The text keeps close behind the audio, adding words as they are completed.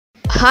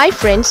Hi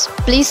friends,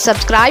 please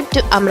subscribe to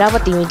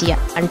Amaravathi Media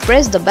and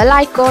press the bell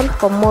icon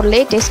for more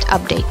latest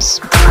updates.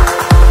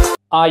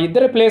 ఆ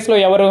ఇద్దరి ప్లేస్లో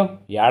ఎవరు?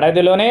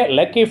 ఏడాదిలోనే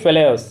lucky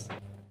fellows.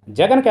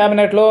 Jagan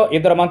కేబినెట్లో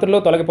ఇద్దరు మంత్రులు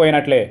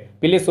తొలగిపోయినట్లే.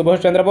 పిల్లి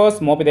సుభాష్ చంద్రబోస్,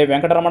 మోపిదేవి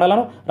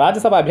వెంకటరమణలను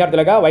రాజ్యసభ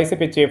అభ్యర్థులుగా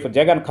వైసీపీ చీఫ్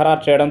జగన్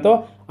ఖరారు చేయడంతో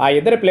ఆ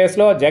ఇద్దరి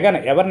ప్లేస్లో జగన్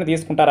ఎవరిని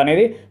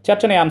తీసుకుంటారనేది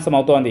చర్చనీయాంశం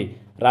అవుతోంది.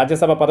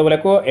 రాజ్యసభ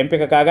పదవులకు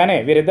ఎంపిక కాగానే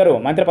వీరిద్దరూ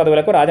మంత్రి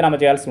పదవులకు రాజీనామా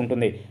చేయాల్సి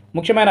ఉంటుంది.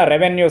 ముఖ్యమైన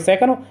రెవెన్యూ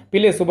శాఖను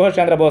పిల్లి సుభాష్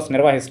చంద్రబోస్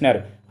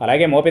నిర్వహిస్తున్నారు.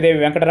 అలాగే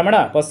మోపిదేవి వెంకటరమణ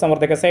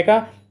పశుసంవర్ధక శాఖ,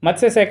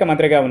 మత్స్యశాఖ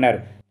మంత్రిగా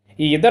ఉన్నారు.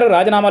 ఈ ఇద్దరు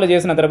రాజీనామాలు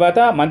చేసిన తర్వాత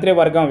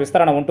మంత్రివర్గం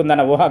విస్తరణ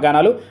ఉంటుందన్న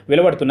ఊహాగానాలు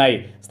వెలువడుతున్నాయి.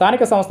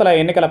 స్థానిక సంస్థల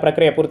ఎన్నికల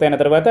ప్రక్రియ పూర్తయిన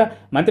తర్వాత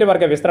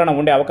మంత్రివర్గ విస్తరణ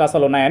ఉండే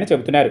అవకాశాలు ఉన్నాయని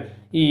చెబుతున్నారు.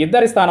 ఈ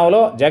ఇద్దరి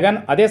స్థానంలో జగన్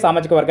అదే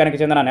సామాజిక వర్గానికి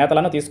చెందిన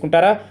నేతలను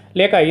తీసుకుంటారా,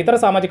 లేక ఇతర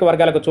సామాజిక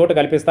వర్గాలకు చోటు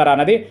కల్పిస్తారా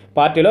అన్నది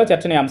పార్టీలో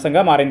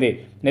చర్చనీయాంశంగా మారింది.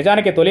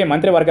 నిజానికి తొలి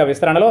మంత్రివర్గ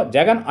విస్తరణలో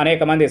జగన్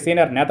అనేక మంది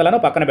సీనియర్ నేతలను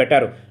పక్కన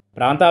పెట్టారు.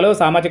 ప్రాంతాలు,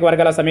 సామాజిక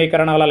వర్గాల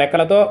సమీకరణల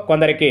లెక్కలతో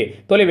కొందరికి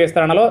తొలి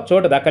విస్తరణలో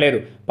చోటు దక్కలేదు.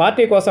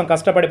 పార్టీ కోసం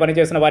కష్టపడి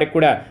పనిచేసిన వారికి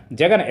కూడా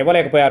జగన్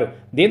ఇవ్వలేకపోయారు.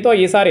 దీంతో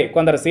ఈసారి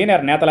కొందరు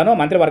సీనియర్ నేతలను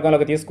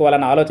మంత్రివర్గంలోకి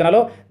తీసుకోవాలన్న ఆలోచనలో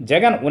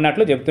జగన్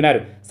ఉన్నట్లు చెబుతున్నారు.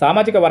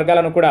 సామాజిక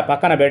వర్గాలను కూడా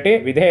పక్కన పెట్టి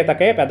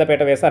విధేయతకే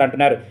పెద్దపీట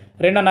వేశారంటున్నారు.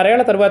 2.5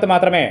 ఏళ్ల తరువాత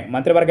మాత్రమే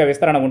మంత్రివర్గ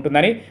విస్తరణ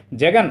ఉంటుందని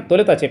జగన్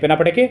తొలుత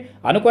చెప్పినప్పటికీ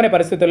అనుకోని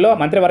పరిస్థితుల్లో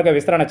మంత్రివర్గ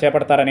విస్తరణ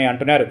చేపడతారని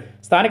అంటున్నారు.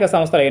 స్థానిక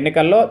సంస్థల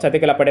ఎన్నికల్లో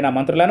చతికిల పడిన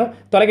మంత్రులను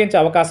తొలగించే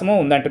అవకాశమూ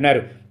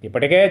ఉందంటున్నారు.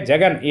 ఇప్పటికే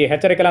జగన్ ఈ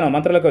హెచ్చరికలను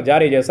మంత్రులకు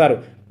జారీ చేశారు.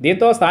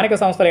 దీంతో స్థానిక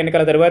సంస్థల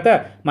ఎన్నికల తరువాత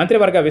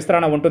మంత్రివర్గ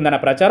విస్తరణ ఉంటుందన్న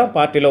ప్రచారం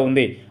పార్టీలో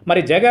ఉంది.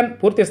 మరి జగన్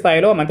పూర్తి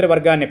స్థాయిలో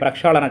మంత్రివర్గాన్ని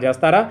ప్రక్షాళన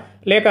చేస్తారా,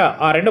 లేక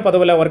ఆ 2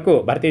 పదవుల వరకు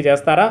భర్తీ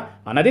చేస్తారా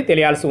అన్నది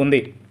తెలియాల్సి ఉంది.